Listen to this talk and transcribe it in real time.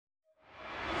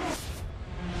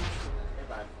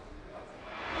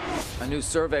new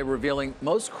survey revealing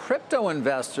most crypto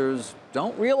investors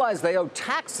don't realize they owe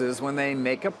taxes when they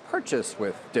make a purchase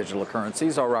with digital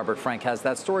currencies. Our Robert Frank has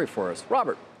that story for us.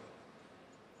 Robert.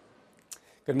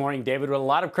 Good morning, David. Well, a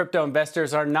lot of crypto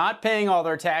investors are not paying all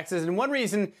their taxes, and one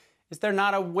reason is they're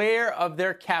not aware of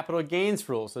their capital gains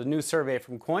rules. A new survey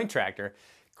from Cointracker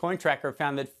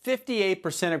found that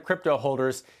 58% of crypto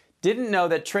holders didn't know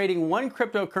that trading one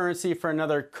cryptocurrency for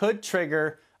another could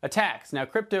trigger a tax. Now,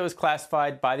 crypto is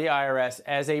classified by the IRS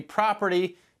as a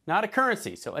property, not a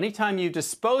currency. So anytime you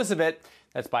dispose of it,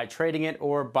 that's by trading it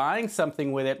or buying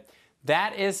something with it,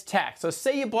 that is tax. So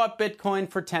say you bought Bitcoin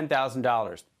for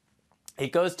 $10,000.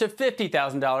 It goes to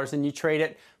 $50,000 and you trade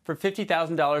it for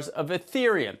 $50,000 of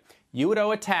Ethereum. You would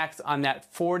owe a tax on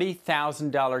that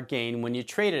 $40,000 gain when you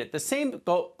traded it. The same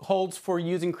holds for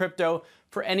using crypto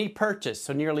for any purchase.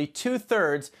 So nearly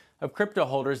 2/3 of crypto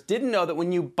holders didn't know that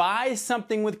when you buy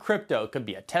something with crypto, it could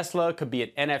be a Tesla, it could be an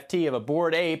NFT of a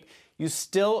Bored Ape, you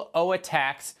still owe a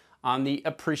tax on the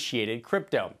appreciated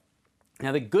crypto.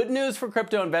 Now, the good news for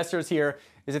crypto investors here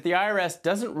is that the IRS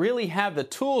doesn't really have the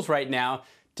tools right now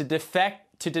to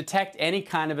detect any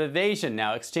kind of evasion.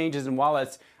 Now, exchanges and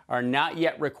wallets are not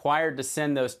yet required to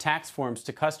send those tax forms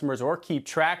to customers or keep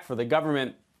track for the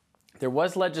government. There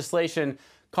was legislation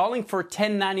calling for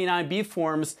 1099-B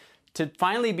forms to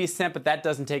finally be sent, but that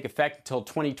doesn't take effect until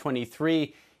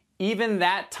 2023. Even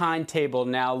that timetable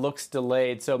now looks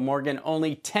delayed. So, Morgan,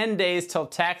 only 10 days till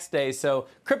tax day. So,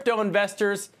 crypto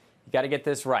investors, you got to get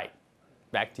this right.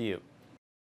 Back to you.